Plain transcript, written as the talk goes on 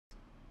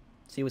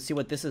See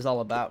what this is all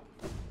about.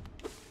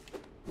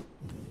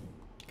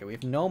 Okay, we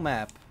have no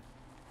map.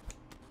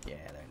 Yeah,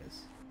 there it is.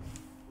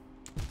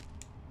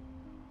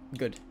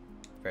 Good.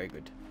 Very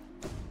good.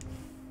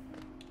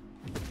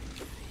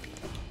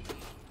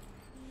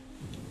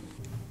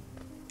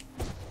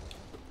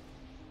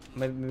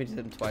 Maybe did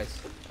them twice.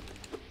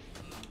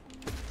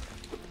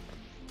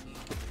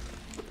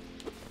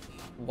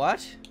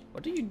 What?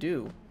 What do you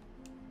do?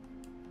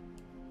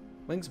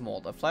 Wings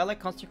mold. A fly-like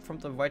construct from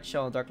the white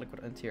shell and dark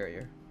liquid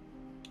interior.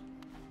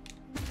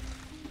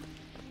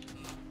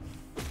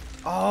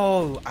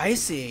 Oh, I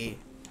see.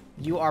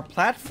 You are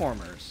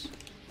platformers.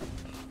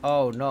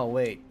 Oh, no,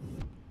 wait.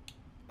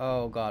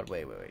 Oh, God,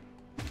 wait.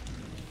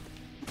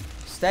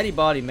 Steady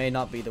body may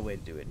not be the way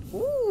to do it.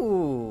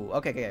 Ooh,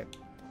 okay.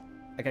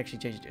 I can actually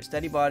change it to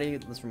steady body.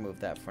 Let's remove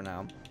that for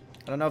now.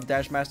 I don't know if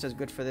Dash Master is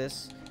good for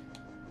this.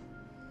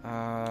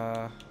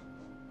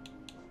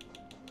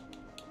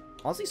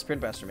 Honestly,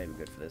 Sprint Master may be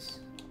good for this.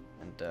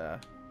 And,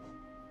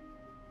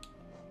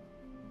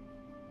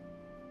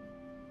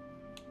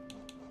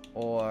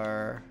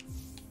 or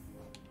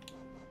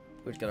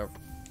we've got a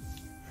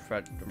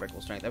Fred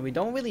Unbreakable Strength. And we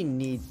don't really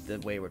need the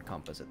Wayward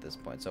Compass at this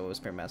point, so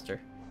Sprint Master.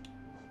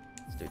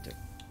 Let's do it too.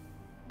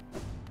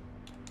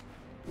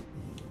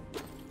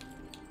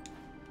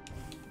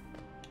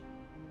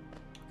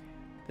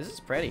 This is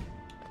pretty.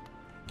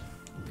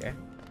 Okay.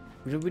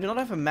 We do not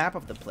have a map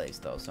of the place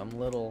though, so I'm a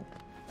little...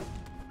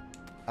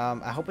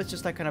 I hope it's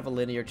just like kind of a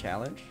linear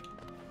challenge.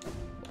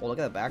 Oh, look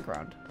at the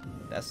background.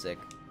 That's sick.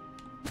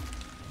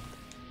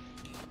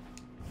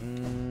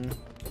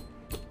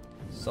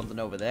 Something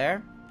over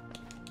there.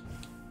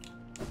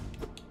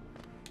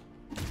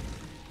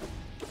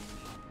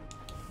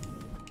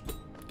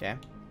 Okay.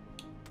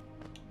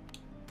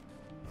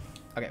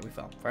 Okay, we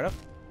fell. Right up.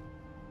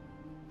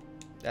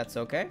 That's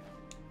okay.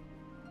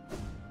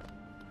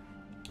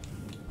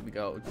 We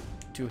go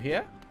to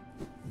here.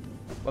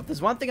 Well, if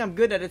there's one thing I'm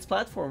good at, it's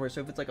platformer.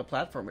 So if it's like a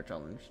platformer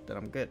challenge, then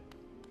I'm good.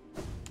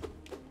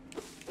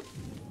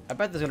 I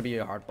bet there's gonna be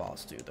a hard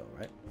boss too, though,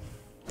 right?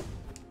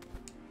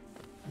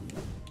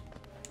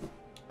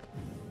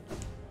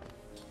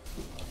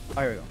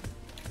 Oh, here we go.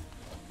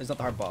 It's not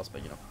the hard boss,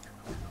 but you know.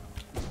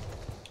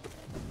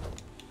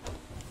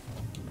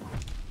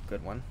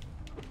 Good one.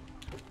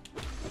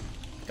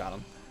 Got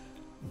him.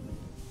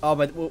 Oh,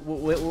 but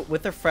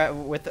with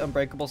the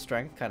Unbreakable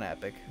Strength, kind of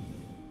epic.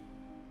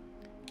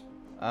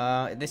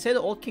 They say the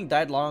old king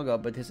died long ago,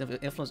 but his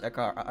influence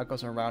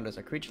echoes around us.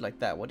 A creature like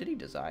that, what did he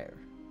desire?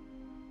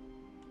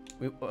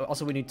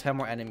 Also, we need 10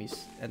 more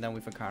enemies, and then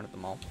we've encountered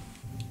them all.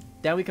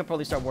 Then we can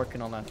probably start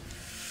working on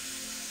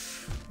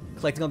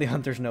collecting all the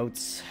hunter's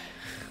notes.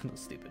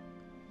 That's stupid.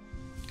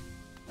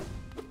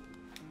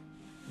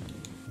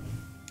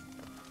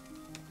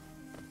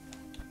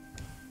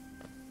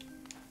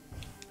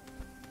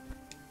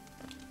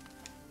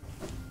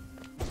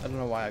 I don't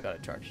know why I got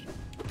it charged.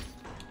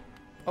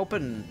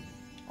 Open.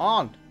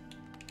 On.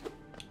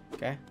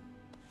 Okay.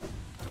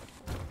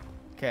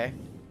 Okay.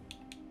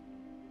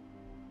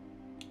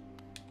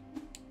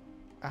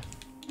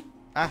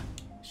 Ah.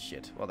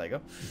 Shit. Well, there you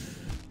go.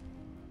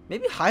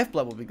 Maybe Hive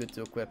Blood would be good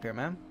to equip here,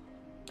 man.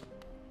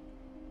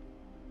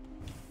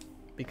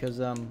 Because,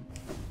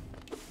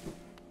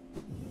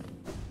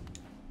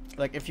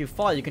 like, if you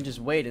fall, you can just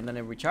wait and then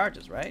it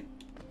recharges, right?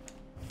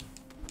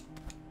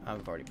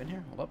 We've already been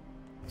here. Hold up.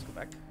 Let's go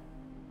back.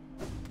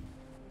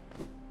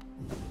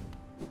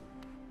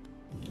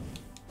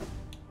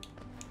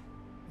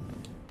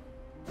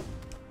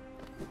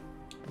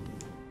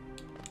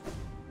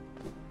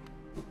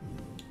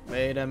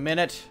 Wait a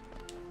minute.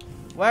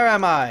 Where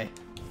am I?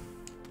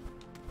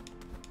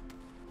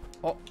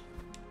 Oh.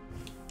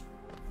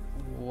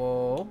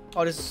 Whoa.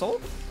 Oh, this is Soul?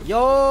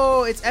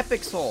 Yo, it's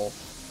Epic Soul.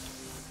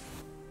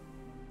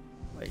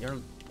 Wait, you're...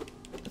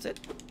 That's it?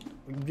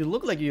 You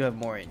look like you have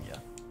more in you.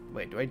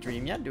 Wait, do I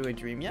dream ya? Do I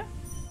dream ya?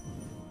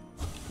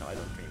 No, I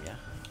don't dream ya.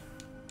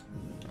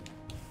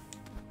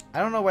 I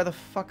don't know where the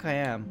fuck I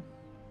am.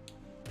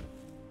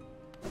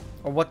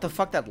 Or what the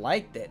fuck that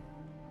light did.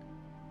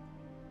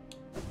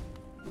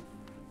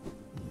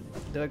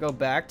 Did I go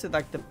back to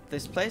like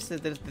this place?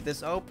 Did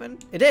this open?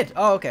 It did!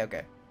 Oh, okay,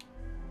 okay.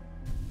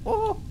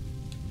 Oh!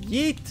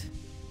 Yeet!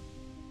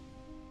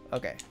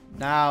 Okay,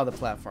 now the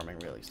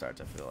platforming really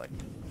starts, I feel like.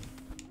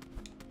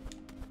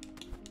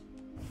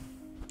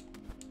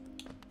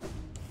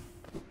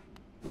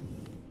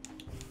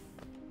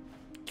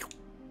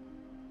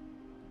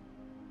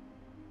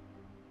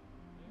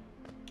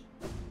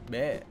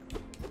 Yeah.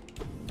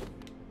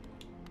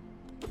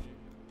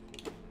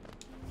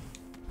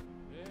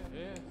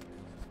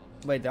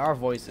 Wait, there are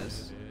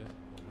voices.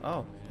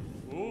 Oh.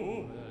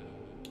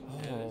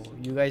 Oh,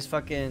 you guys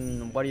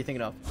fucking... What are you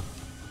thinking of?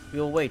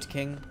 We'll wait,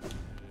 King.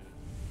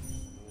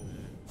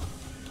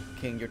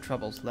 King, your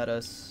troubles, let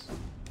us...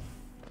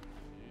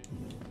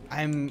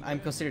 I'm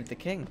considered the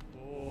king.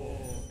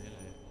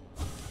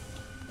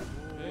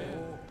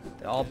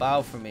 They all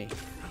bow for me.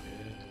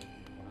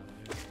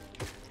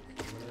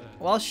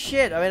 Well,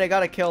 shit. I mean, I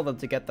gotta kill them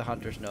to get the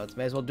hunter's notes.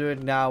 May as well do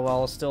it now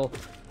while still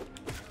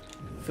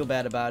Feel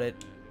bad about it.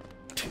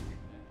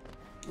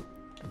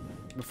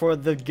 Before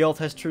the guilt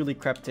has truly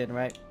crept in,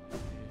 right?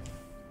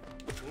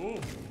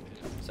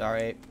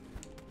 Sorry.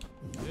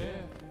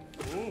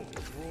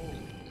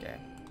 Okay.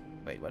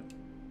 Wait, what?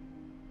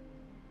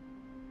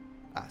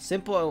 Ah,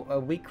 simple,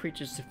 weak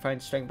creatures to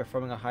find strength by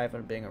forming a hive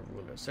and being a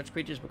ruler. Such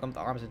creatures become the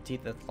arms and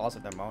teeth and claws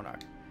of their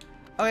monarch.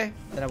 Okay,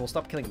 then I will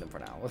stop killing them for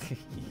now, if you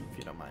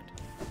don't mind.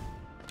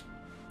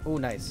 Oh,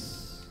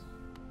 nice.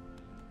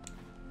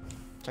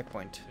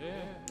 Checkpoint.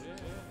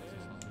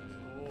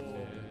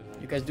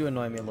 You guys do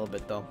annoy me a little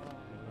bit, though.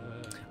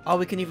 Oh,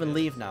 we can even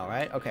leave now,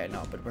 right? Okay,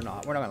 no, but we're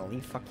not. We're not gonna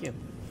leave. Fuck you.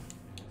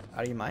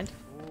 Out of your mind?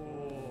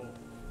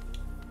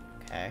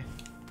 Okay.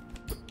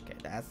 Okay,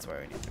 that's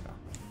where we need to go.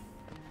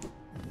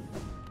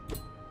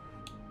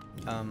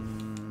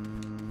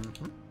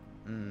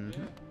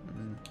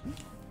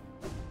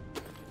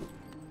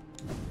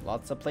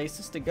 Lots of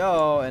places to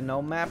go and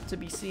no map to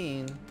be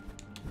seen.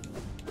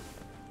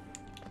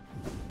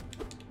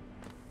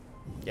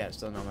 Yeah,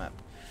 still no map.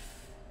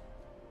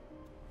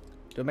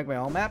 Do I make my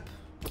own map?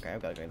 Okay,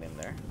 I've got to go in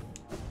there.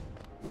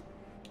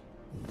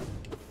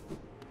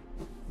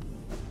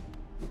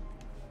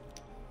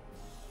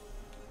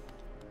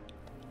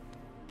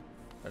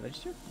 What did I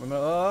just do?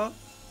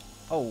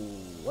 Oh,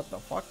 what the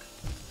fuck?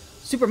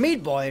 Super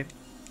Meat Boy!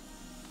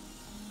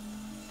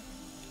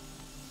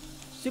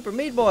 Super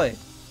Meat Boy!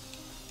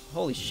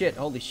 Holy shit,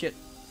 holy shit.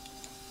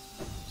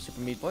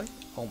 Super Meat Boy?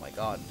 Oh my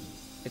god.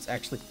 It's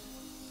actually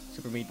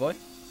Super Meat Boy.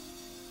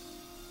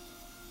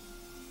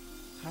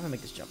 How do I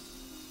make this jump?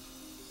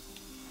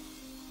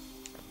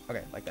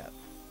 Okay, like that.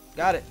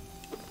 Got it.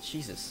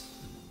 Jesus.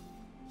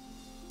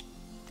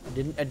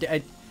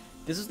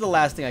 This is the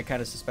last thing I kind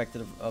of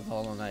suspected of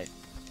Hollow Knight.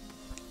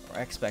 Or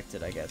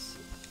expected, I guess.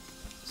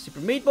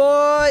 Super Meat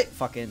Boy!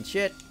 Fucking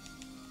shit.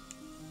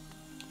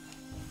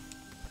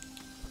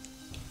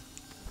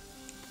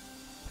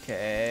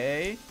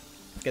 Okay.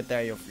 Get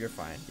there, you're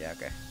fine. Yeah,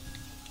 okay.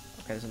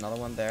 Okay, there's another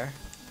one there.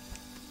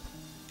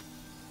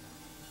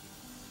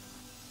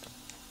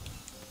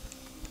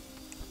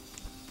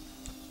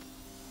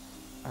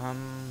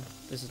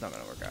 This is not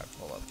gonna work out.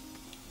 Hold up.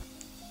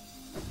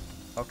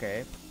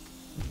 Okay.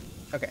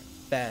 Okay.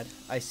 Bad.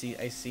 I see.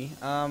 I see.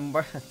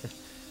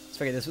 Let's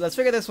figure this. Let's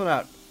figure this one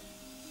out.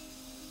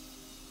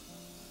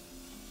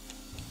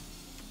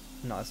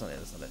 No, that's not it.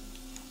 That's not it.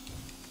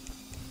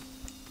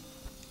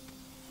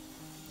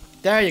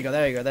 There you go.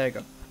 There you go. There you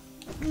go.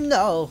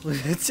 No.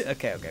 Okay.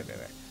 Okay. Okay.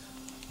 Okay.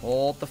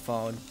 Hold the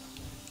phone.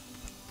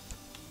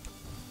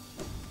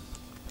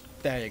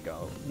 There you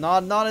go.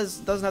 Not as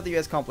doesn't have to be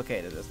as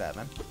complicated as that,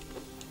 man.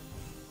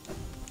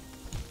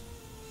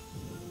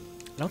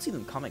 I don't see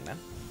them coming, man.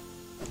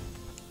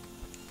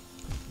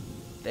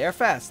 They are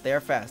fast. They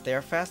are fast. They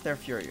are fast. They're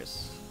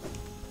furious.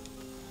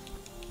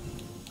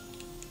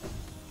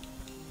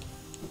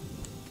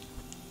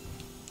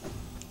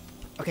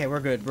 Okay, we're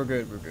good. We're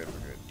good. We're good. We're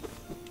good.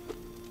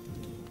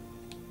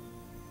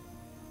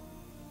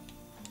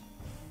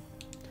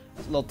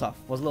 It's a little tough.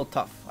 It was a little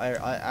tough. I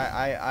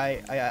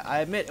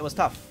admit it was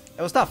tough.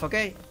 It was tough.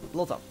 Okay, a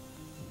little tough.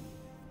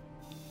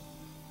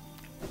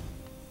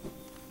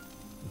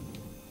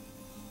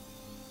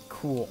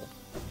 Cool.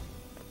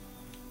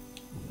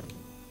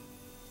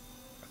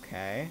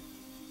 Okay.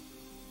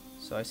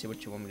 So I see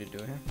what you want me to do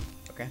here.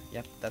 Okay.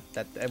 Yep.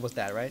 That it was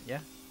that, right? Yeah.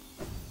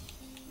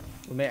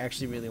 We may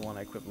actually really want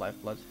to equip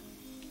Lifeblood.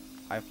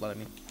 Hive Blood, I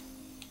mean.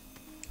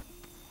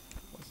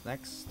 What's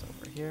next?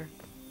 Over here.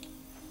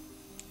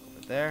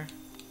 Over there.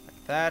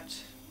 Like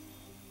that.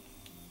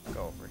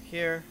 Go over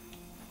here.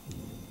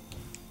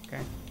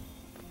 Okay.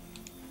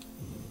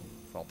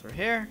 Fall through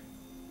here.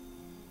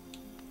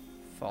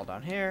 Fall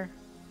down here.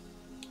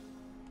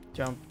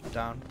 Jump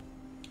down.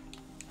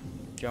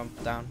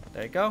 Jump down.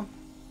 There you go.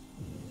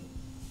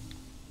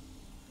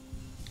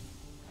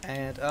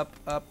 And up,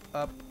 up,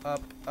 up,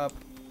 up, up,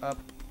 up,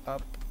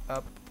 up,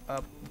 up,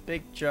 up.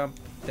 Big jump,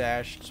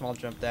 dash, small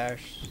jump,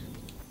 dash.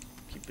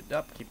 Keep it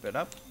up, keep it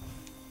up.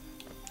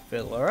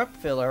 Fill her up,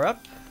 fill her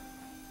up.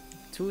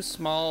 Two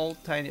small,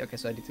 tiny. Okay,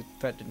 so I need to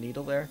thread the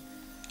needle there.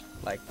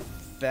 Like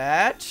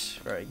that.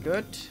 Very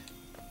good.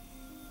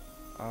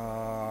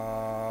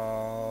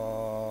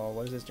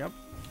 What is this jump?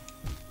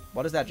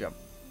 What is that jump?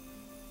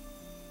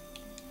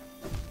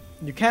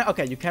 You can't.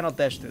 Okay, you cannot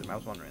dash through them. I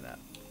was wondering that.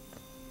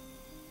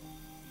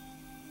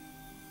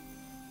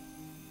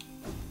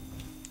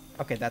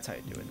 Okay, that's how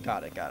you do it.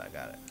 Got it, got it,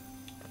 got it.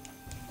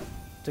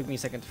 Took me a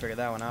second to figure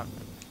that one out.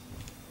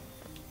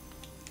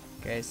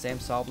 Okay, same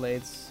saw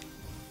blades.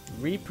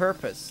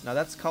 Repurpose. Now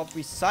that's called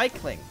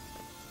recycling.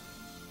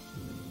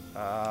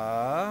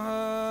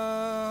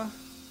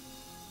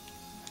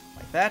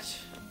 Like that.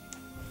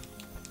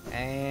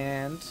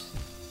 And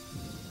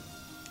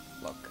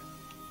look.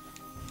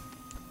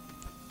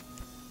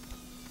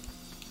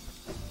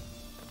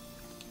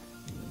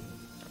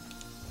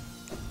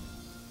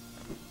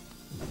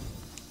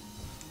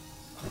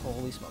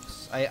 Holy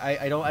smokes.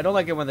 I don't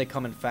like it when they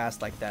come in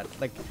fast like that.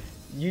 Like,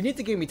 you need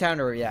to give me time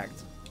to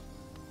react.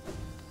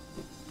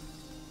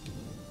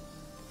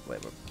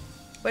 Wait,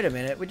 Wait a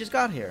minute, we just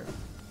got here.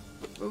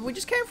 We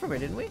just came from here,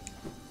 didn't we?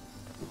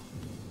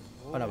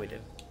 Oh no, we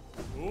did.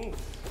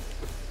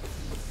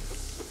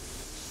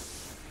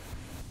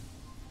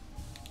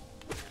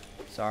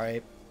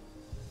 Sorry.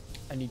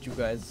 I need you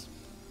guys.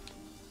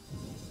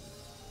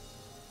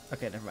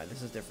 Okay, never mind.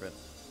 This is different.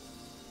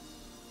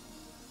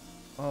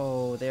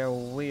 Oh, they're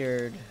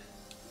weird.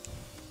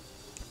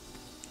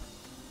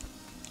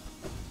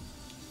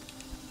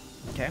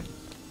 Okay.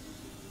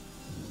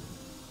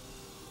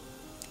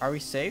 Are we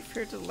safe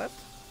here to the left?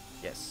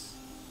 Yes.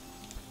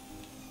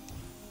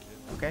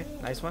 Okay,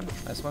 nice one.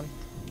 Nice one.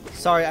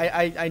 Sorry,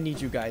 I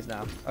need you guys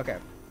now. Okay.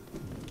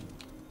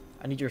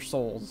 I need your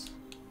souls.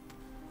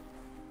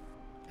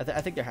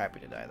 I think they're happy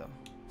to die, though.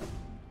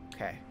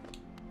 Okay.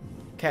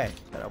 Okay,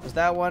 that opens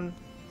that one.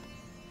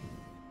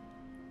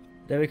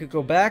 Then we could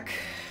go back.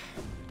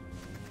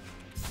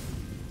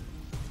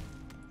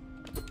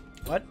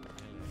 What?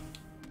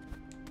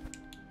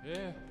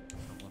 Okay,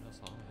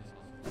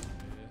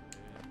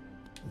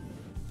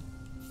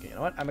 you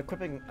know what? I'm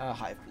equipping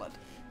Hive Blood.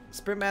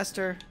 Spirit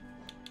Master.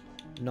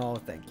 No,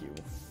 thank you.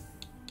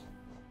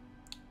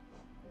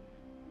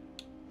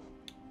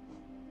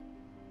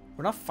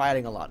 We're not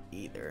fighting a lot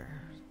either.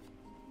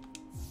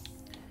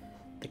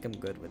 I think I'm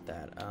good with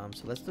that.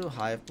 So let's do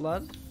Hive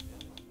Blood.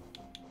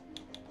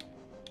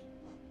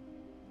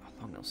 Oh,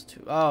 Long Nails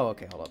 2. Oh,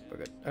 okay, hold up. We're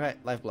good. Alright,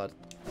 Life Blood.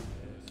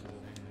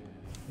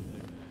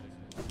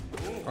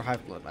 Or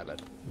Hive Blood, my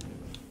bad.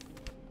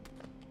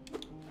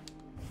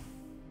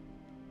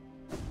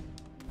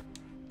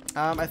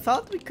 I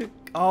thought we could...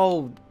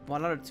 Oh,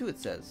 1 out of 2 it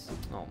says.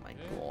 Oh my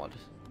god.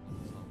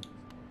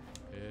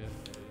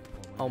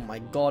 Oh my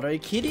god, are you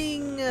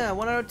kidding?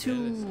 1 out of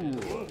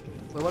 2.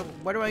 Wait,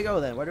 where do I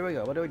go then? Where do I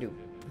go? What do I do?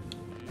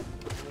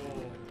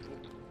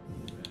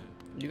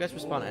 You guys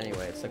respawn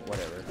anyway, it's like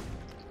whatever.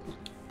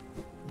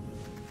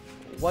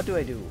 What do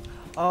I do?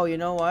 Oh, you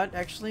know what?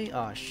 Actually,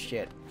 oh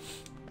shit.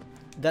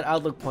 That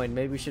outlook point,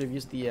 maybe we should have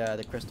used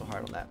the crystal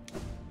heart on that.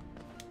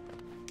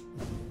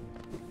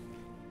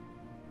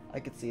 I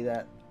could see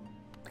that.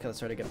 Okay, let's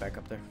try to get back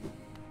up there.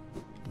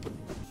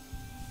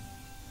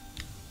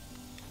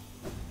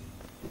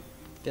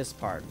 This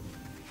part.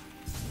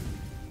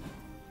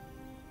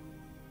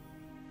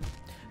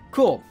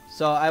 Cool.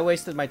 So I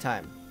wasted my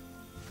time.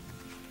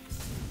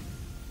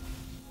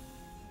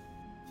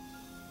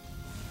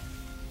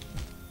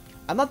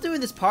 I'm not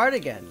doing this part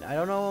again. I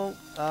don't know.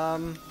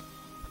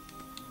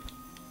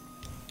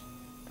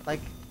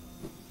 Like,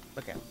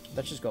 okay.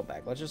 Let's just go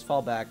back. Let's just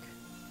fall back.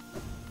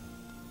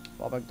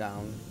 Fall back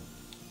down.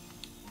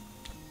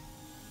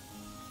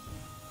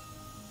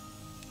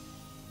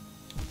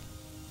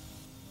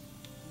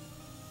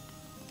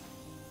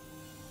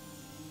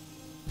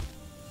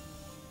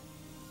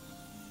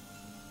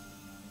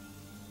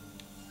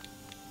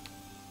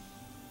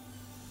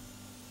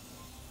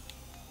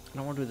 I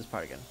don't want to do this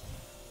part again.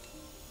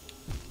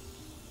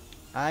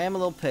 I am a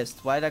little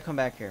pissed. Why did I come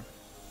back here?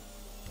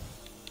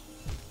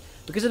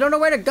 Because I don't know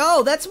where to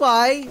go! That's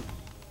why!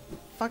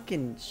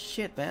 Fucking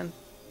shit, man.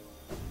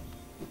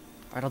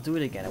 Alright, I'll do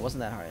it again. It wasn't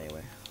that hard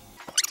anyway.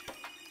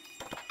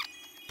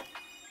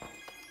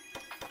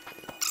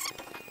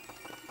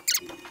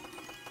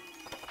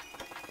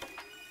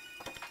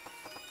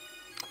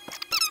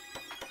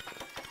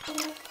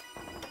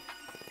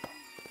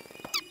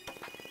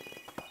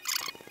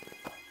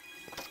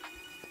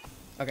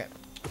 Okay.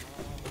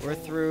 We're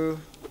through.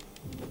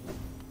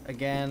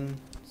 Again.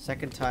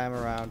 Second time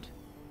around.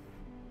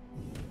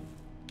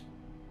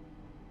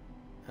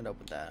 And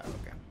open that.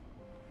 Okay.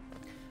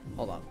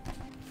 Hold on. I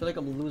feel like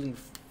I'm losing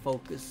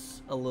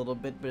focus a little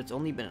bit, but it's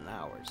only been an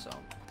hour, so.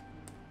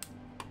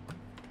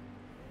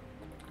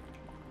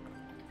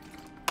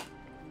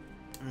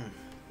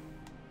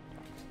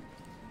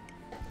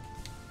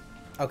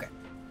 Okay.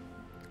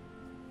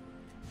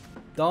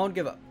 Don't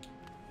give up.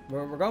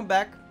 We're going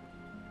back.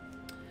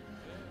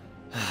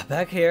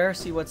 Back here,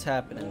 see what's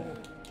happening.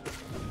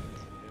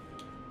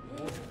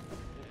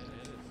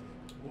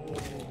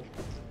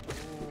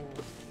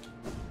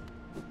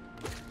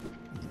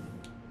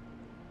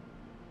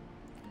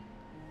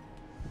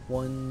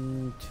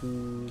 One,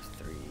 two,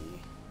 three.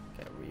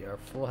 Okay, we are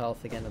full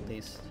health again at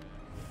least.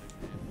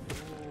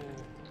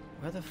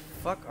 Where the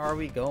fuck are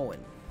we going?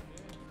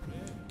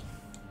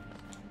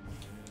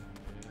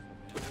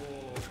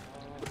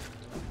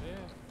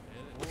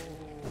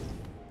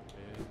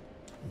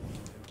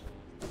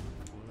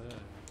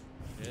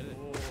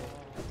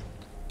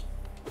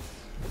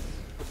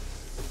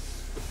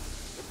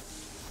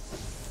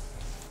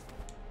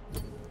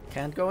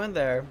 Can't go in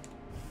there.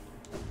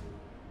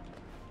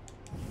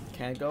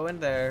 Can't go in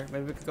there.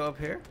 Maybe we could go up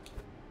here?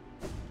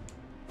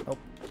 Nope,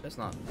 it's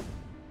not.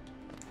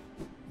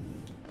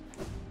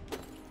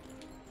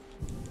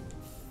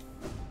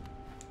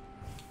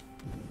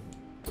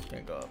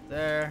 Can't go up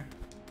there.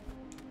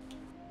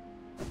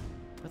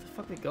 Where the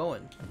fuck are we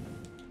going?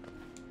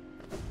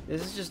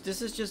 This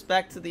is just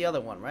back to the other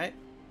one, right?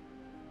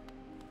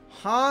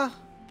 Huh?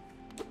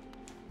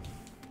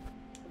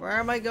 Where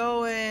am I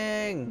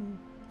going?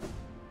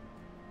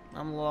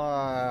 I'm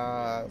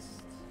lost.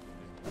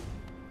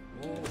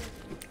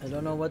 I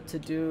don't know what to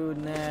do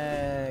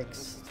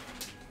next.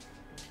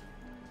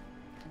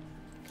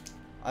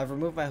 I've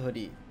removed my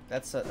hoodie.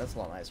 That's a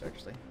lot nicer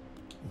actually.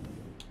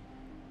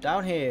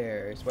 Down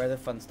here is where the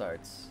fun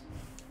starts.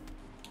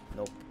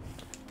 Nope.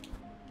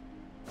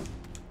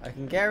 I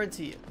can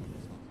guarantee it.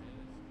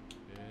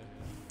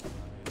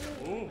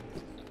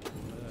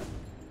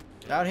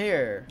 Down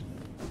here.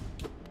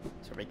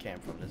 That's where we came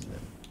from, isn't it?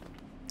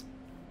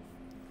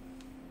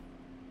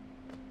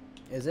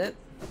 Is it?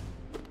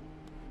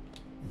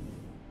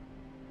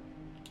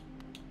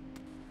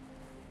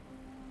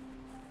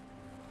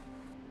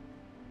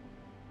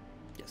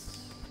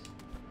 Yes.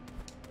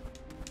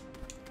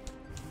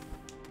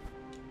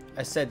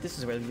 I said this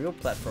is where the real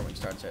platforming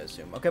starts, I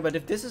assume. Okay, but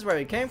if this is where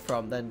we came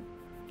from, then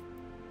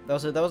that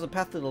was a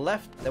path to the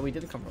left that we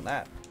didn't come from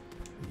that.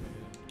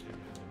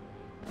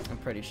 I'm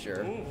pretty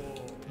sure.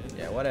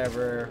 Yeah,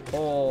 whatever.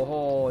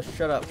 Hole,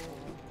 shut up.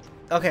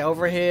 Okay,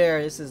 over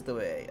here. This is the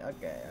way.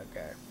 Okay.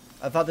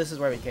 I thought this is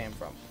where we came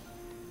from.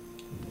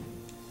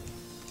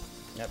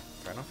 Yep,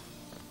 fair enough.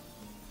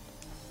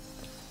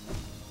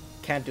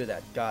 Can't do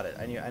that. Got it.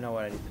 I know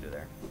what I need to do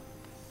there.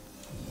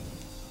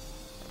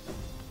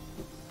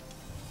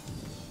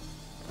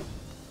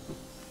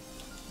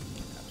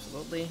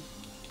 Absolutely.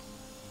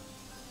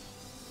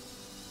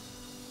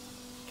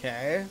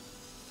 Okay.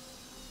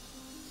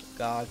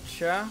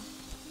 Gotcha.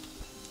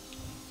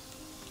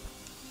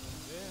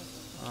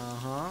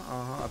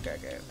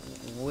 Okay.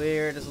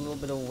 Weird. There's a little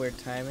bit of weird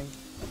timing.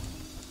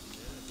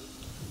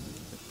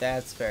 But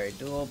that's very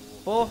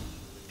doable.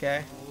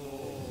 Okay.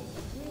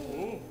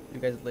 You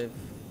guys live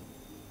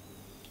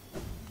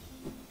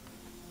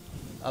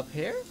up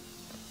here?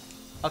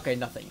 Okay,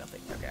 nothing.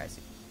 Okay, I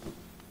see.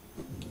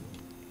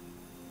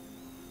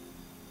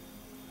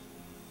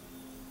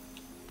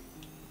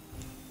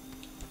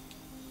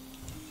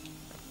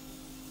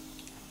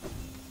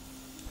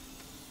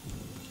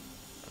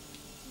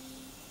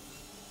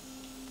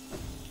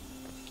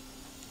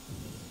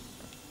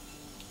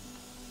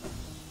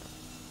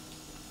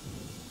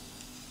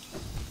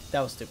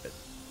 That was stupid.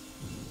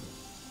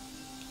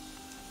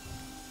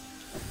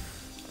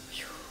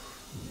 Phew.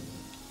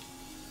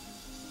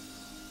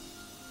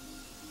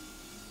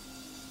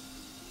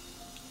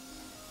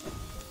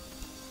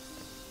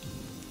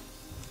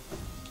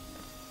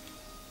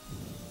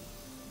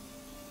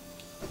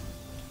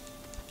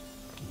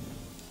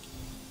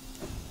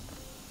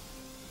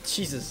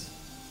 Jesus.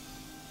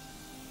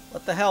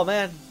 What the hell,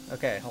 man?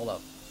 Okay, hold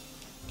up.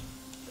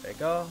 There you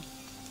go.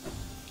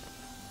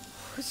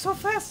 It's so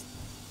fast.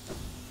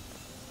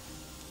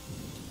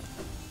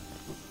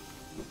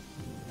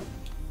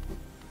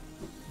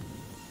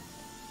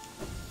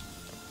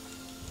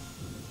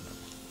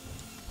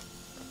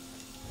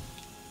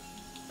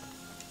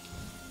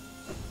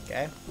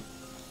 Okay.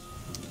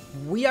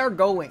 We are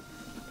going.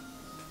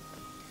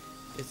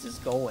 This is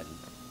going.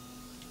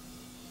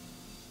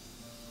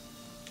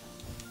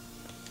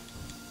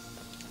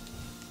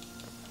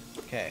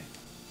 Okay.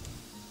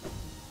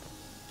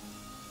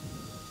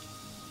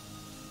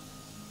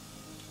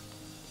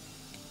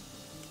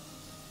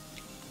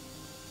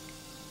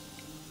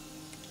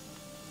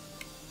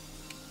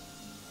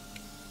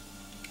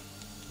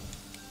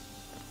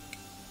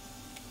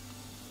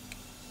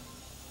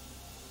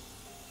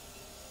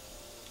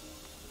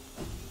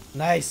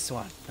 Nice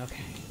one.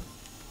 Okay.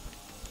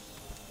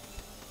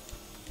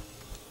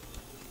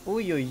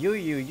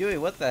 Ooh,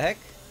 what the heck?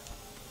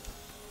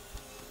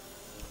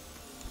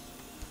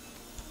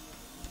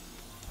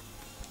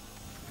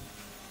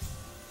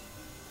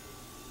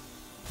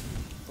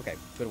 Okay,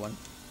 good one.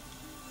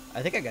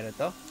 I think I got it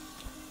though.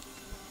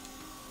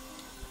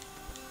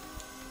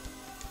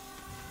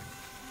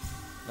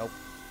 Nope.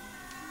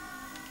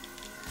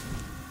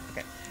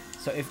 Okay.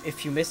 So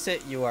if you miss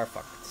it, you are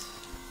fucked.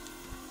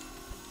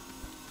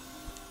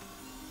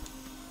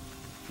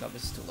 No,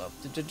 this is too low.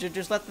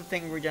 Just let the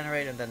thing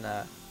regenerate and then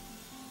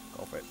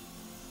go for it.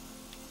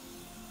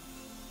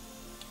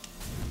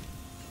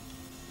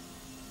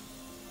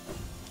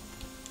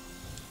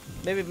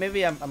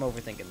 Maybe I'm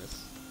overthinking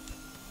this.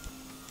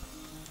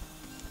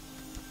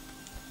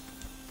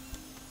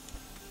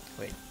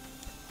 Wait.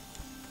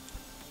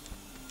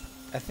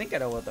 I think I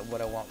know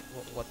what I want.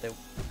 What they.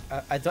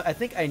 I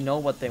think I know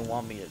what they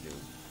want me to do.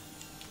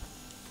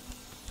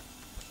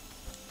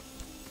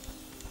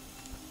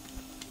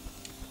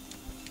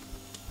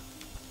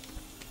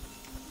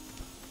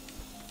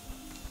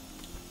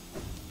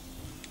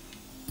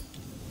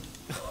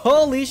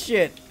 Holy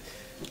shit!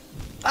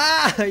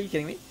 Ah! Are you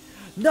kidding me?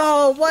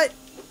 No! What?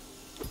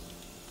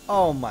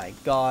 Oh my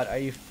god! Are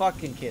you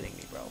fucking kidding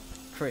me, bro?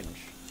 Cringe.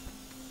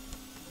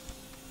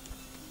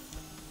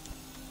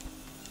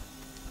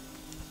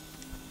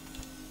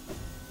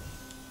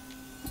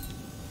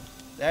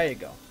 There you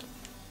go.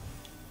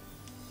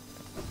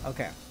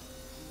 Okay.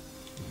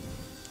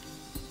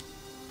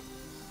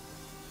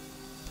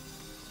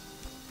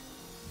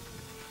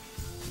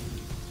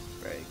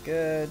 Very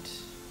good.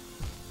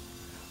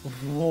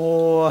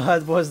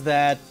 What was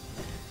that?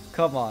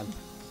 Come on.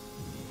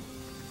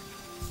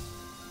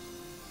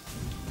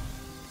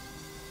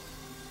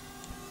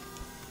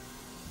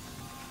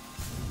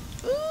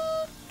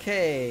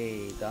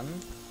 Okay, done.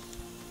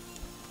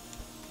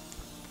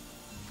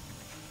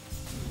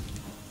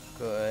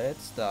 Good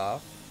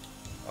stuff.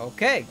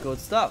 Okay, good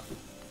stuff.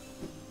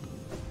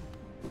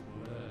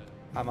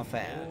 I'm a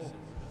fan.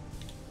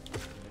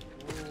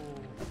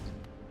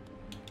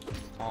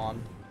 On.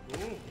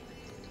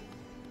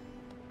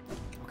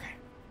 Okay.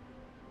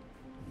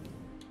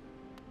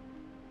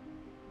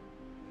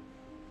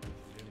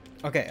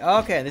 Okay,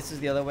 okay, this is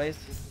the other ways.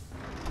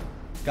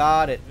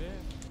 Got it.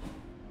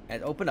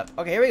 And open up.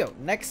 Okay, here we go.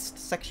 Next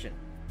section.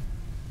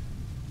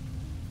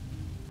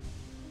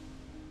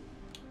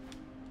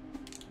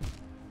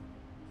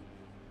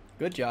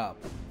 Good job.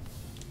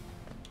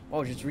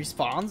 Oh, it just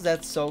respawns?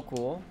 That's so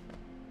cool.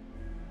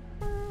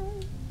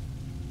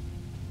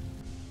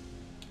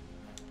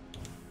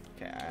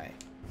 Okay.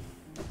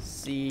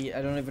 See,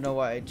 I don't even know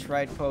why I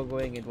tried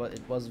pogoing.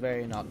 It was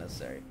very not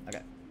necessary.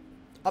 Okay.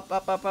 Up,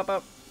 up, up, up,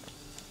 up.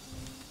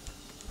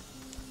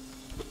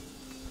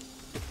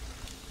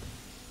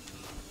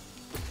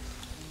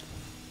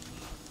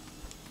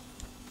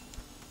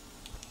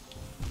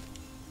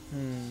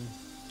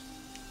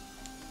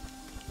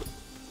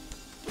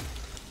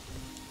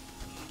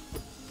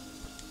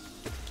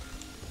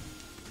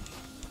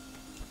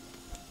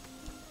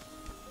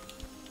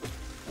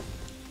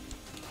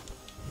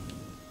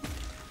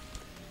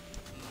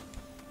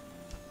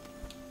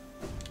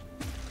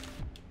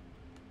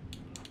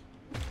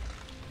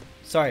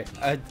 Sorry,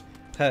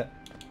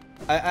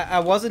 I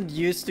wasn't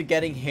used to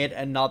getting hit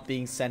and not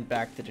being sent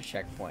back to the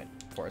checkpoint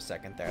for a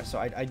second there, so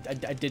I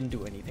didn't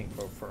do anything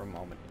for a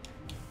moment.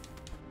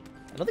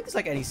 I don't think there's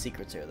like any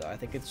secrets here though. I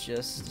think it's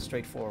just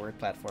straightforward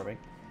platforming.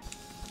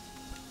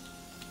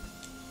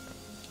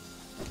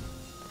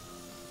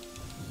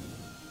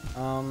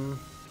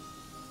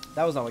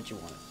 That was not what you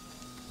wanted.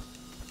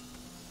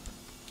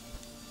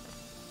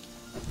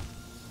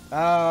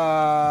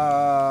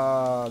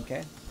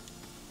 Okay.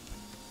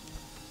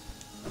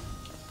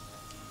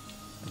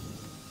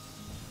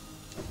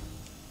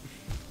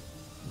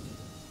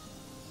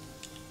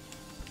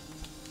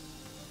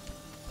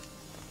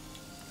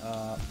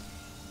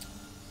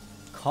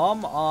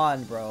 Come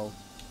on, bro.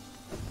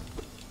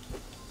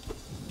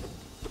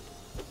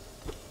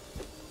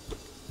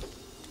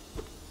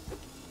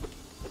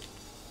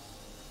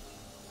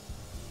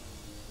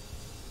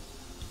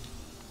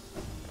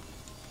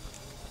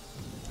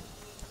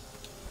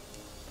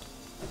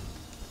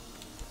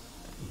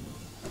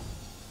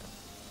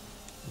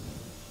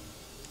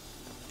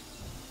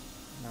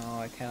 No,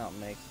 I cannot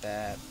make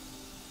that.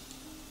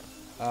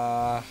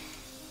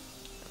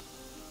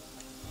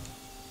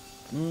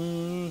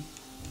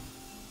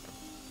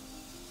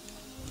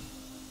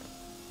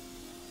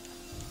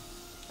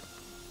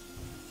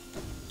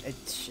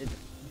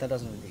 That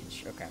doesn't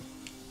reach. Okay.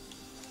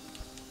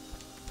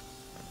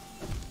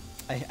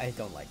 I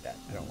don't like that.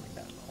 I don't like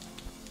that at all.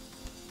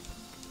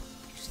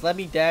 Just let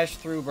me dash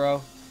through,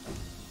 bro.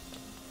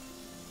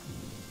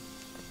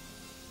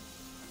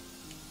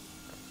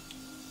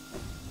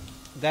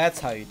 That's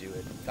how you do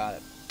it. Got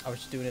it. I was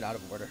just doing it out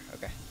of order.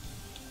 Okay.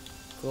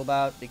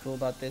 Be cool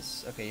about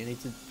this. Okay, you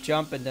need to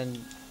jump and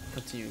then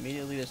continue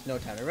immediately. There's no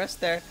time to rest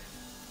there.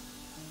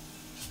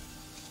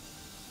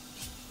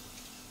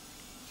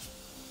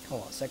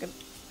 Hold on a second.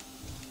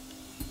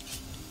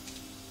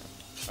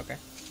 Okay.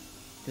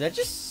 Did I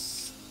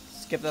just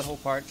skip that whole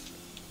part?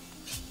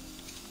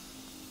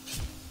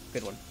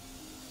 Good one.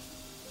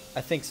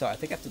 I think so. I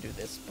think I have to do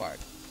this part.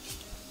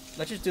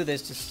 Let's just do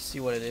this just to see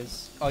what it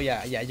is. Oh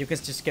yeah, yeah, you can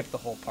just skip the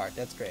whole part.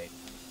 That's great.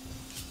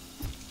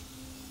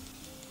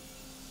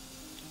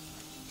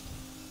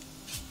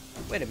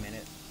 Wait a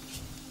minute.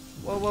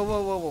 Whoa, whoa,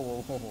 whoa, whoa, whoa,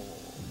 whoa, whoa, whoa, whoa.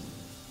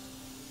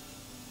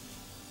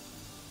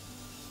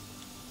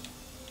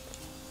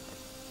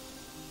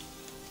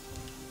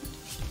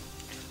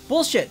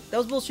 Bullshit! That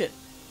was bullshit.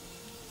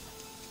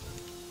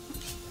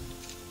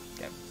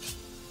 Okay.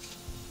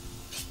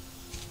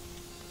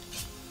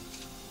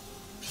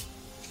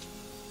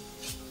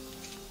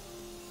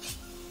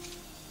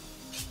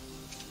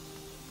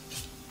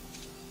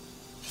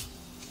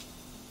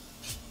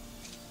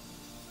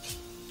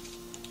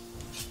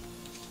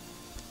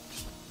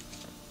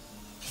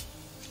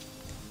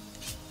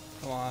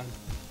 Come on.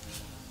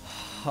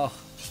 Oh.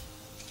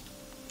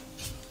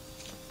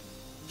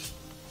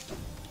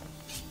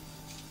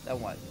 Then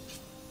what?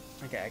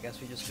 Okay, I guess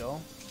we just go.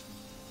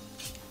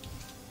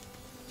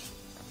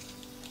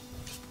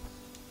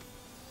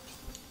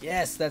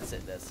 Yes, that's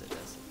it, that's it,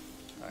 that's it.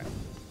 Alright.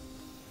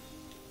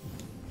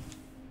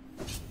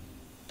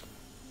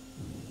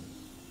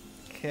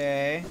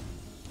 Okay.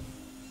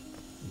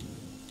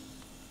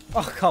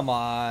 Oh, come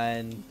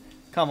on.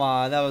 Come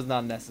on, that was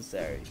not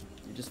necessary.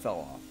 You just fell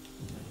off.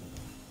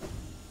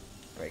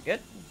 Very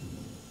good.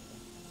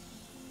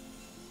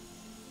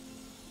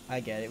 I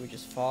get it, we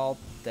just fall,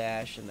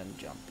 dash, and then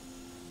jump.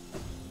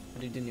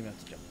 But you didn't even have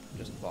to jump,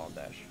 just fall and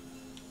dash.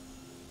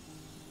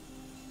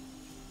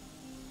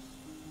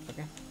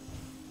 Okay.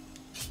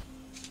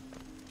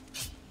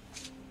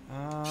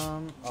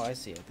 Oh, I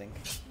see, I think.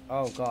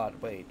 Oh god,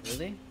 wait,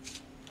 really?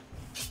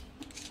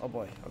 Oh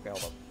boy, okay,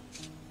 hold up.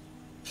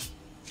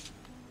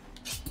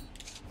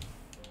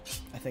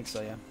 think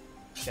so, yeah.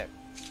 Okay.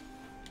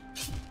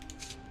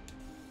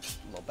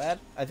 A little bad.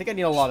 I think I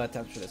need a lot of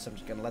attempts for this. I'm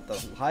just gonna let the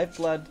hive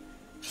blood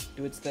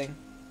do its thing.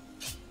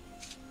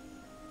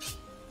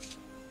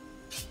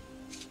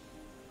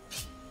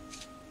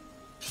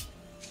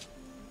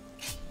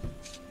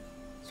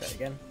 Start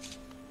again.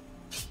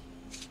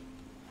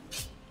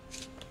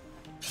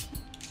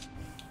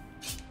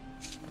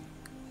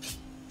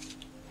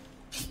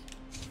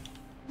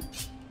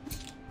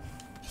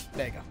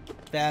 There you go.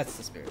 That's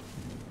the spirit.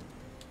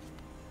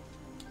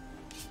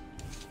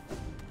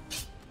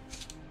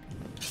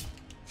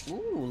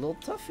 Ooh, little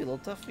toughy, little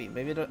toughy.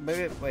 Maybe I don't.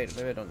 Maybe wait.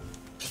 Maybe I don't.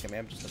 Okay, maybe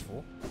I'm just a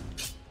fool.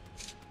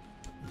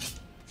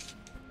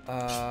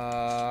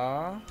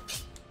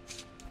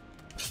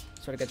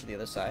 Sort of get to the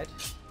other side.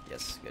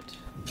 Yes, good.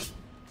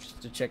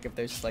 Just to check if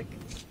there's like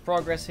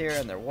progress here,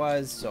 and there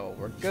was, so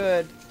we're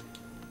good.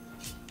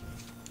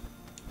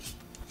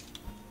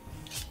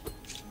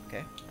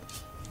 Okay.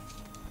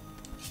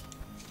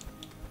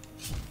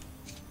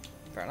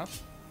 Fair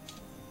enough.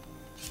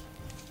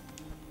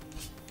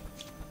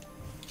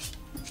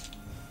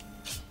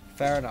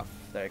 Fair enough.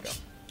 There you go.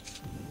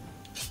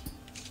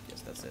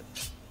 Yes, that's it.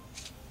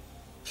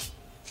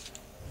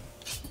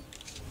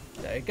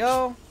 There you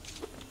go.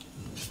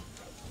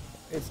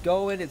 It's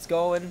going, it's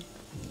going.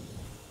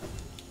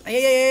 Hey,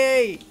 hey,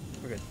 hey, hey!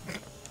 We're good.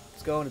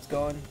 It's going, it's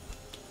going.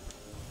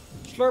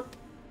 Slurp.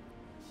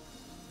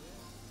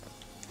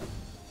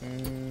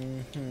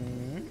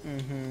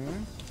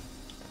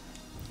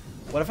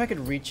 What if I could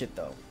reach it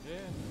though? Yeah.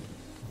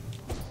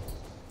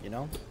 You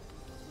know?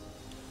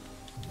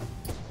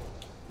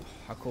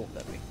 How cool would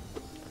that be?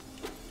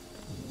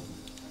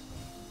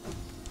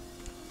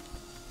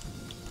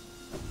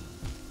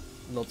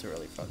 A little too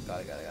early. Fuck.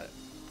 Got it.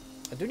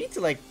 I do need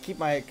to like keep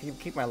my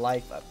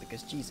life up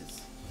because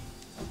Jesus.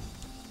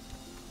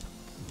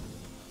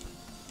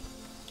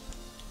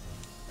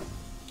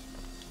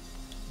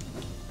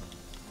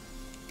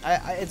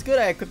 It's good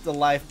I equipped the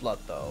life blood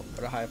though,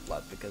 or the hive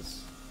blood,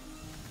 because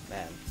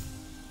man,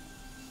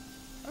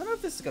 I don't know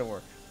if this is gonna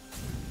work.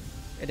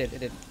 It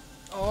did.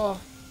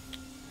 Oh.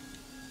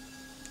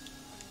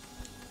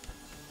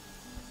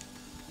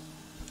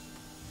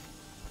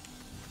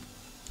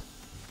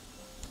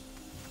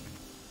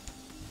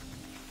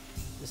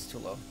 This is too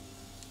low.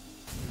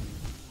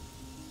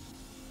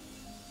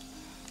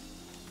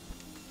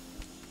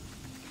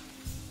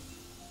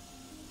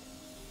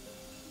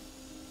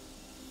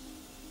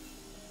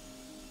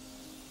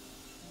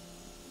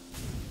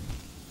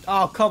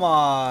 Oh, come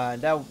on.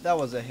 That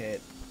was a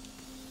hit.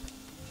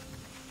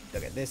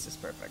 Okay, this is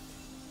perfect.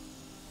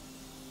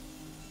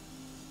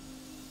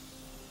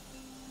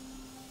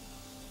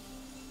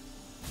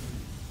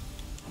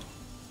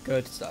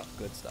 Good stuff,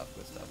 good stuff,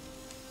 good stuff.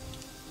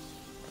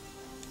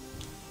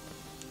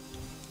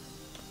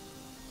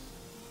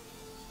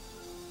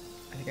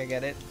 I think I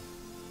get it.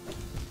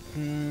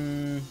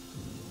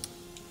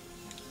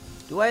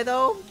 Do I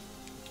though?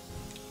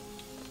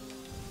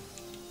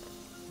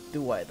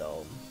 Do I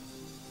though?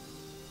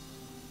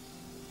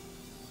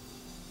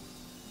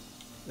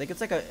 I think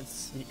it's like I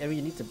mean,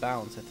 you need to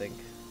bounce, I think.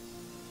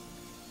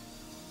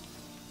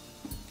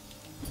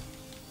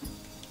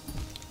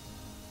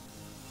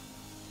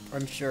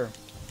 I'm sure.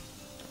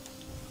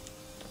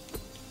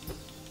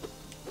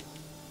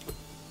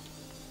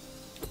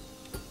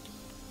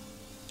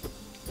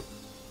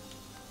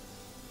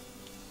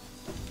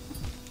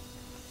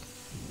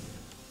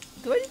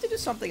 Do I need to do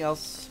something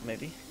else,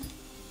 maybe?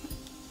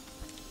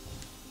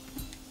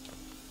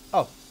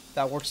 Oh,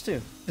 that works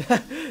too.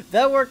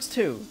 That works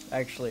too,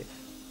 actually.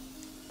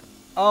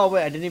 Oh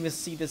wait, I didn't even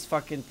see this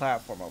fucking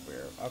platform over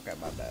here. Okay,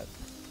 my bad.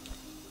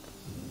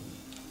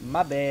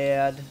 My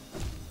bad.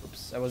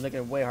 Oops, I was making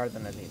it way harder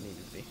than I needed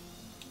to be.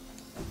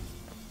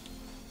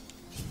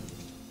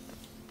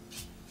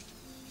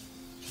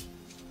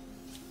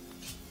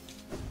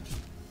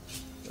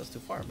 That was too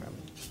far, man.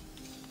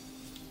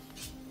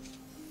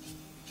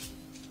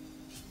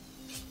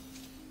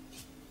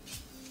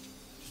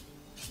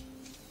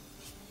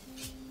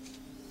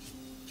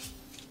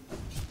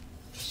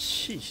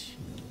 Sheesh.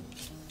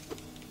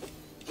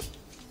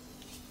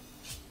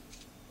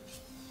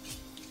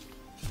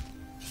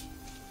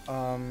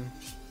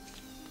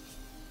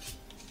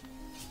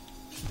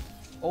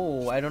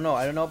 Oh, I don't know.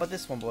 I don't know about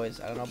this one, boys.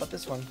 I don't know about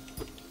this one.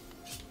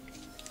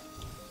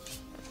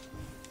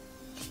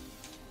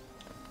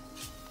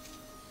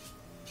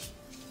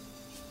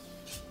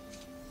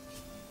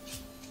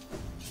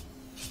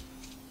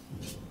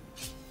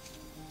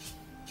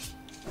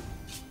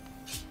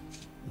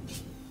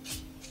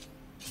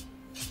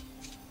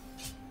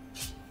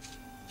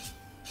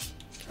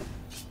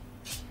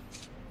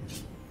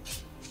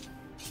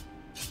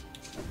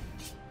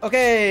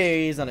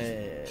 Okay, he's on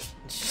it.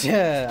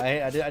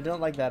 Yeah, I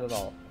don't like that at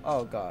all.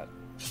 Oh god.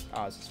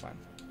 Oh, this is fine.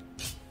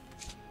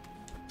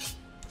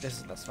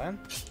 That's fine.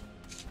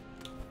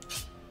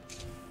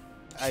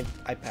 I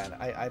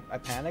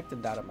panicked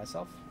and doubted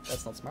myself.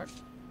 That's not smart.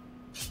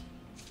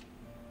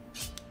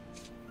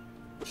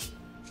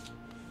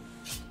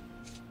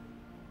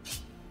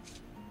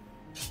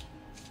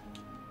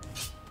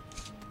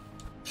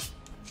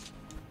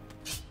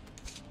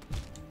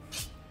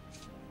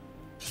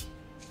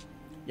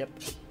 Yep.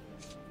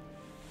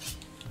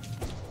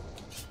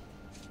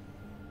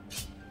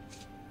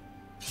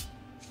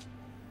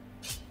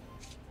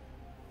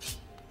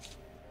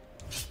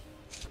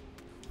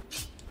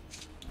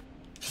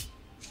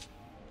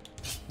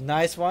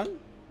 Nice one.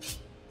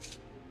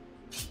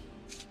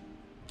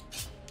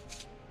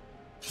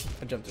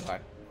 I jumped too high.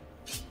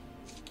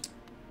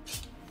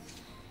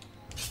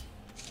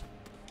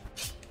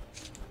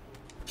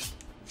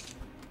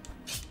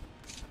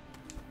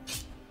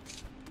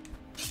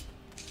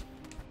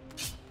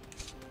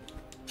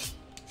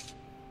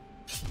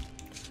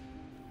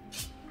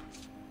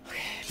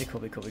 Be cool,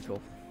 be cool, be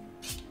cool.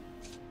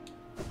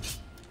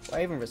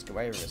 Why even risk it?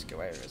 Why even risk it?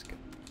 Why even risk it?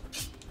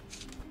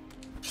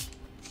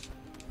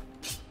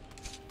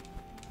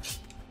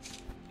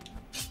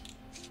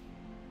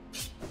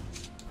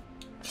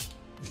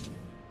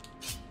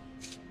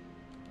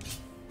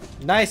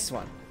 Nice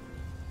one.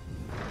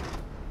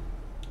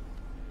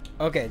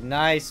 Okay,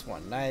 nice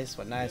one, nice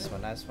one, nice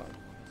one, nice one.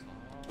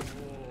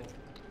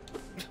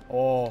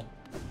 Oh,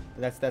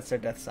 that's their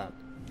death sound.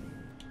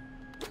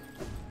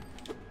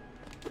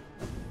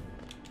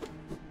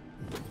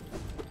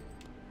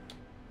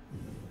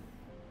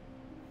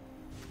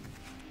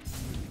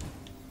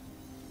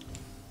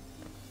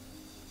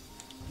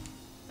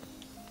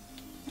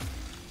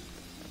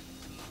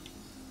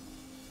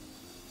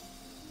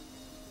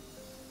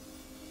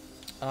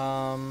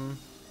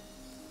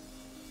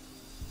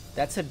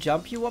 That's a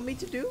jump you want me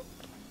to do?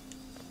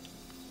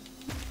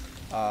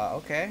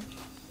 Okay.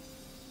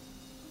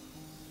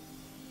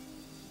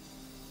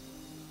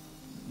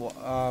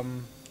 Well,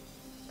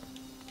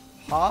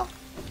 huh?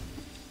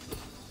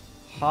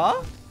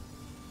 Huh?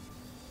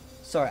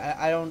 Sorry,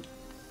 I don't...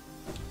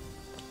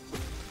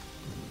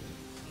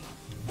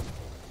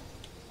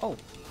 Oh.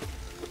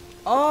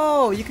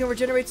 Oh, you can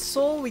regenerate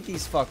soul with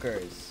these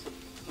fuckers.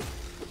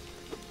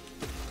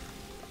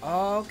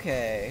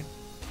 Okay.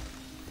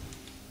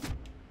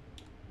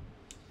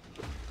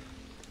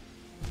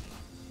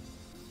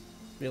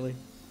 Really?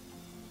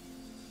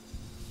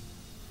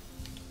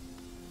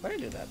 Why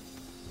did I do that?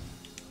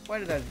 Why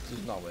did I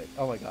just not wait?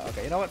 Oh my god,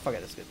 okay, you know what? Fuck it,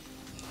 that's good.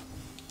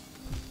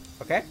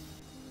 Okay?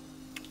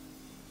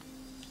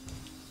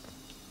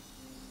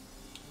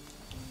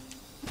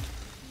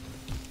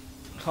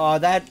 Oh,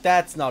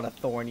 that's not a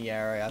thorny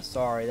area.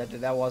 Sorry,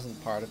 that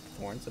wasn't part of the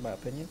thorns, in my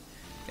opinion.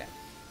 Okay.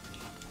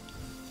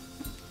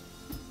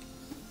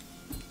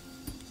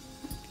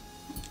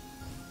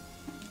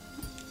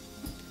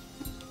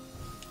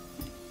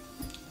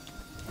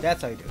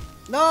 That's how you do it.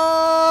 No!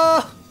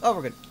 Oh,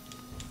 we're good.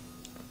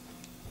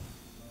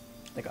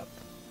 Pick up.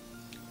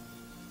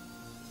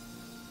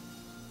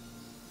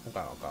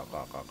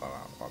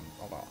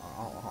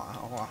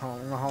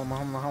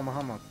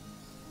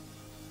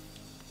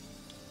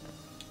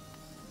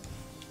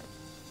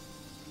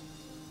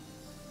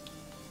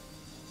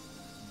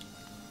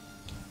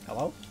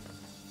 Hello?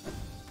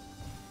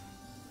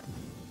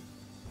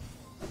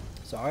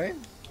 Sorry?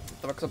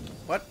 What the fuck's up?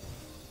 What?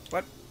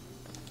 What?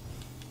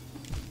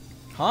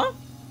 Huh?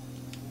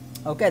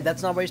 Okay,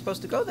 that's not where you're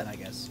supposed to go then, I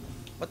guess.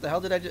 What the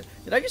hell did I just...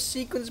 Did I just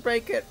sequence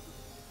break it?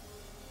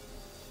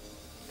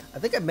 I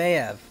think I may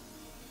have.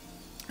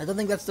 I don't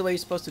think that's the way you're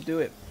supposed to do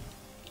it.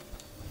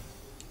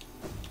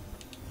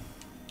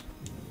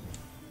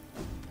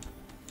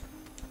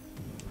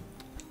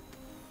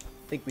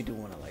 I think we do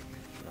want to, like,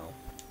 you know...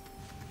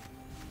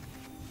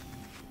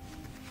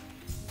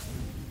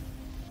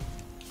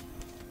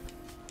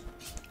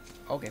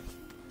 Okay.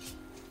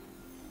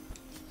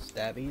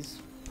 Stabbies.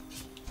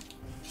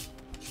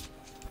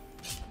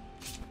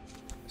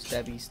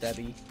 Stabby,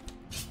 stabby.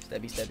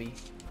 Stabby, stabby.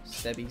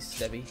 Stabby,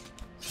 stabby.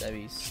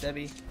 Stabby,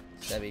 stabby.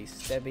 Stabby,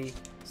 stabby.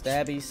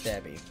 Stabby,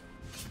 stabby.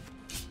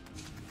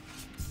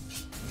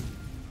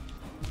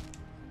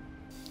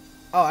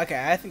 Oh,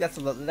 okay. I think that's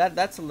a little...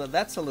 That's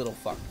a little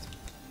fucked.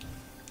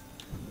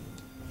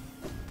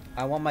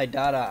 I want my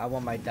data. I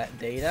want my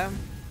data.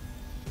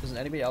 Doesn't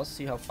anybody else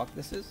see how fucked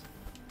this is?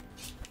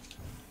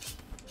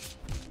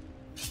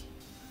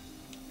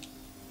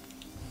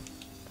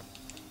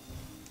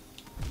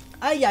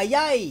 Ay, ay,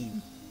 ay!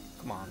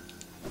 Come on.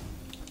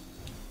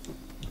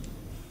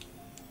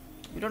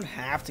 You don't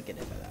have to get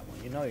into that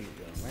one. You know you're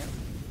doing, right?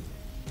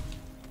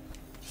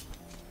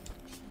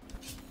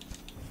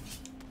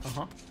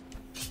 Uh-huh.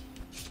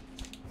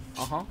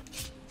 Uh-huh.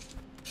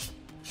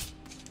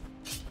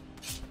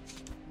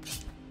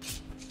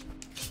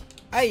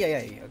 Ay, ay,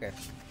 ay. Okay.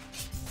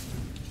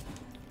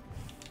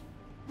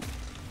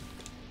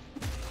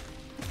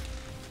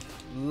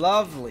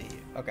 Lovely.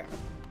 Okay.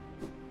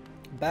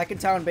 Back in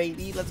town,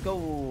 baby. Let's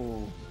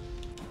go.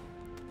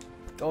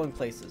 Going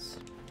places.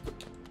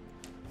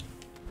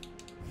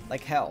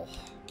 Like hell.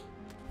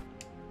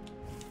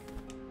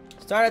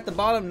 Start at the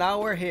bottom,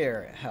 now we're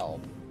here. Hell.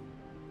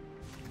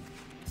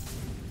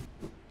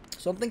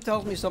 Something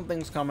tells me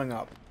something's coming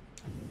up.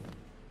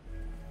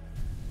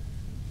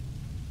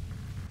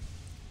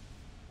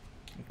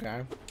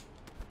 Okay.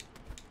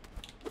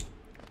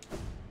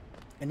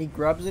 Any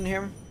grubs in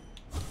here?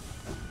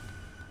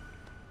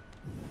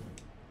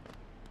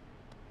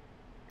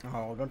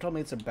 Oh, don't tell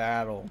me it's a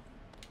battle.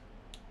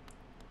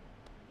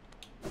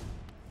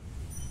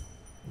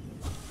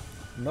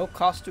 No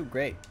cost too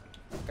great.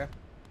 Okay.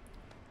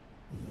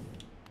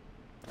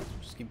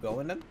 Just keep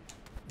going then.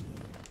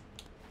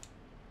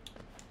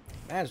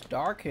 Man, it's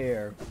dark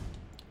here.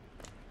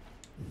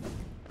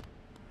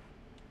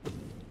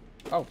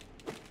 Oh.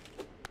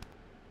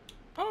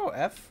 Oh,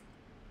 F.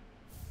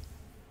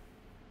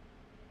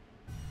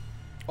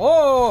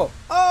 Oh!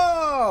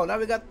 Oh! Now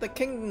we got the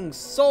King's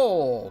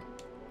Soul.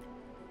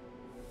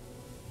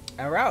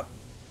 And we're out.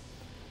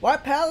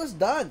 White Palace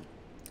done.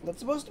 That's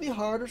supposed to be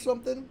hard or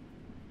something.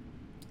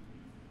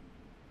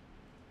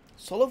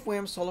 Soul of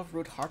Whim, Soul of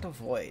Root, Heart of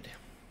Void.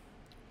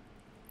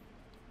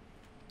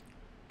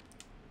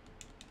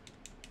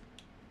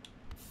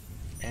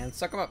 And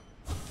suck him up.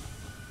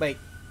 Wait.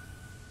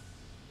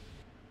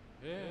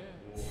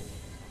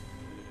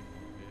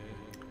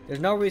 There's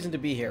no reason to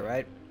be here,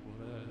 right?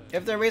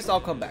 If there is, I'll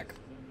come back.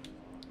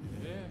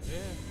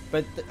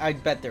 But I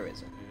bet there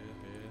isn't.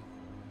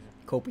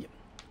 Copium.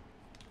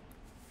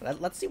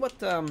 Let's see what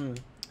the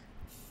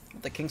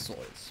King's Soul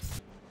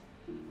is.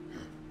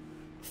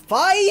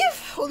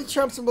 5! Holy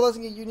charm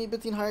symbolizing a union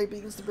between higher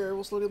beings. The bearer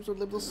will slowly absorb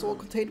the soul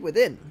contained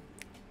within.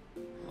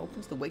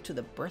 Opens the way to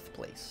the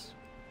birthplace.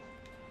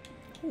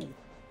 Ooh.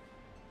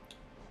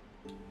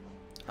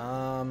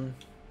 5.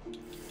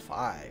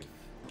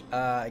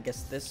 I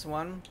guess this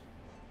one.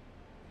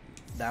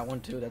 That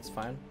one too, that's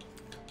fine.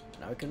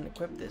 Now we can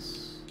equip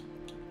this.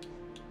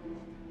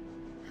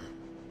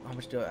 How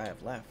much do I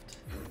have left?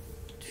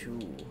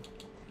 2.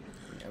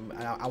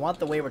 I want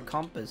the Wayward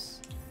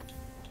Compass.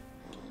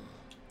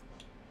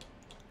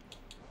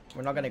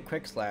 We're not gonna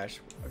quick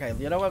slash. Okay,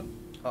 you know what?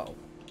 Oh,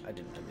 I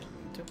didn't mean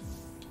to.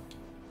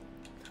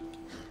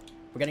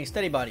 We're getting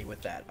steady body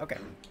with that. Okay.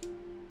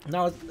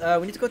 Now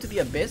we need to go to the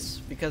Abyss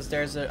because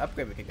there's an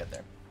upgrade we can get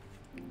there.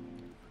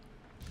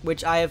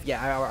 Which I have.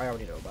 Yeah, I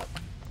already know about.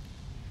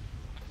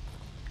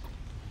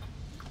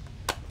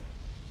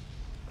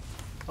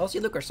 Oh, see,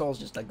 look, our soul's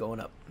just like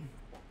going up.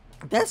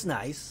 That's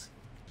nice.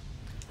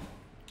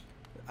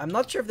 I'm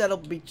not sure if that'll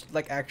be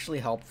like actually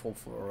helpful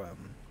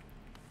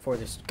for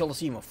this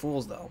Colosseum of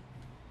Fools though,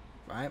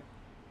 right?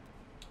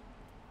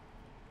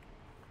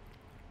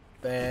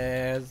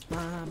 There's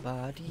my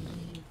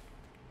body.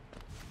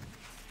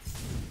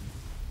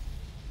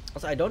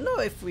 Also, I don't know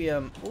if we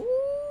ooh,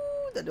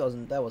 that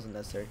wasn't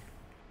necessary.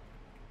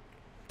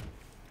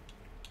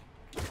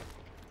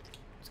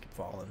 Let's keep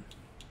falling.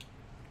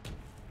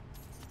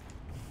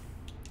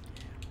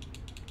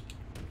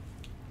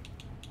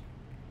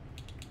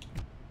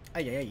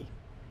 Ay, ay, ay.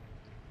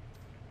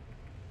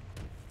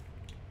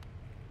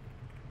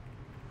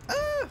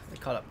 Ah! They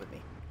caught up with me.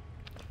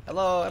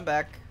 Hello, I'm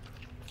back.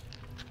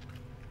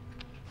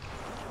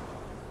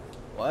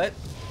 What?